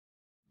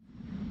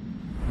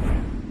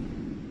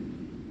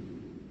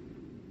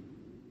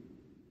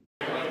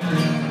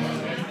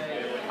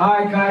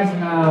Alright guys,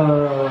 I'm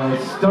gonna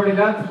start it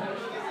up.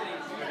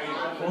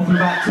 Go through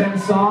about 10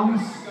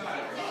 songs,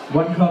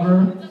 one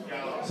cover,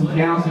 some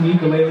piano, some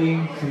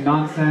ukulele, some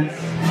nonsense.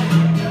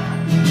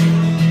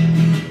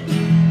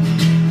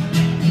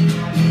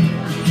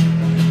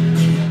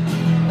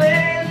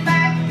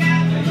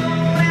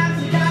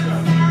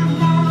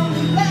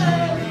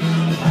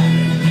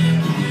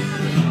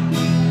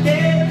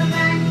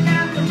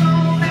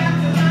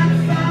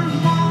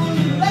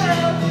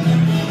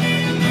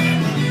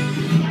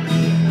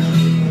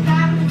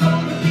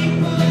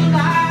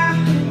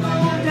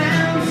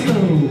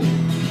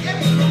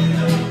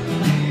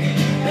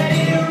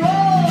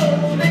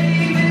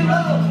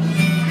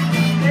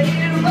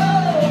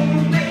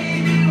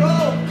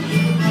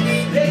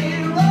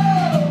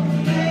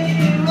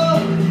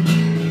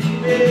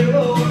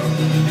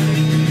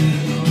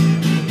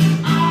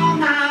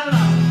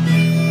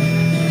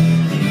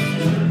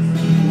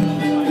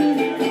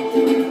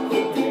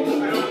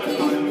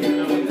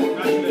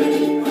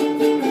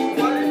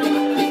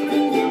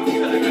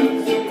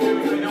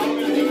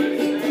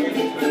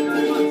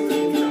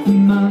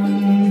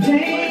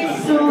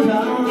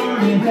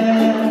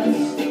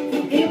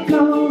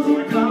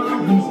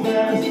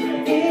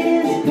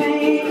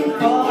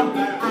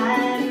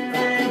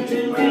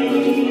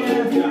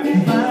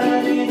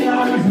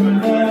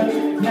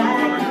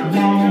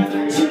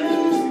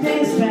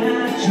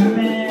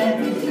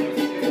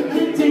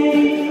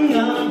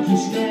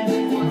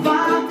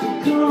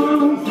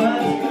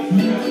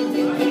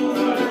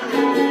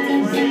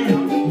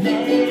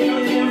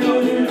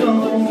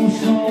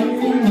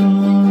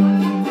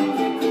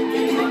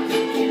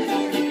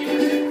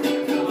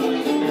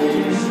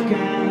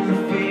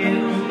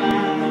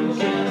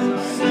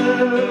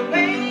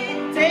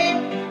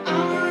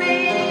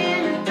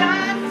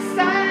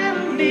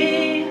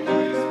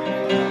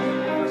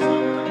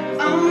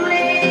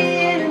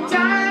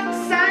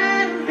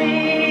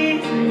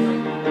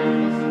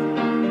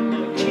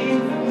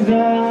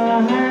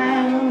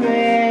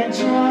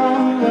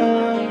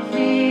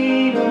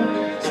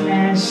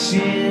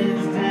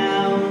 Smashes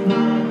down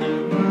the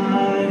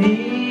muddy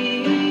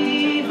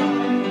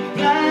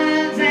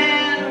floods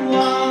and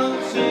want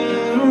to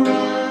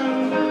run,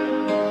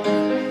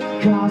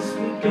 'cause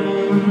we're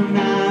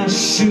gonna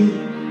shoot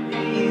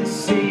and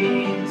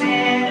see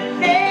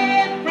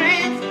dead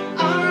friends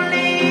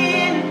only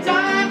in the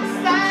dark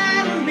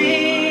side of me,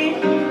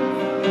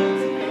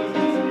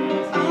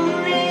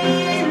 only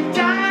in the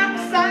dark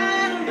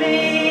side of me,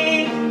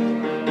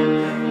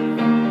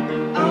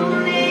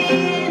 only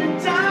in the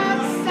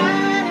dark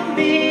side of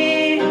me,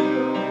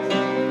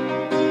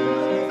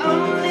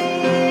 only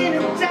in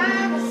the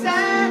dark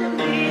side of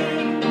me.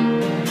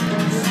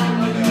 So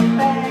you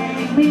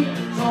beg me,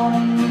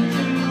 don't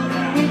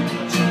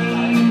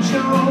change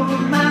your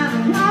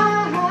mind.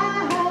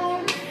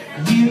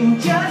 You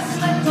just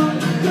left on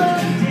a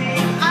good day.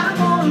 I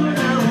wanna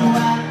know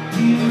why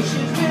you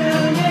should do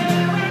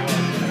it.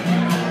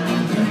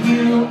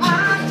 You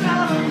are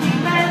totally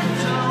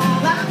mental.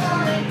 I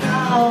wanna go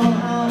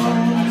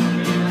home.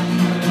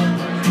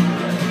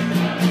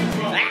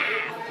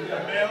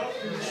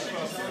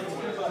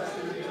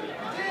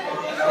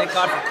 Thank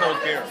God for cold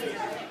beer.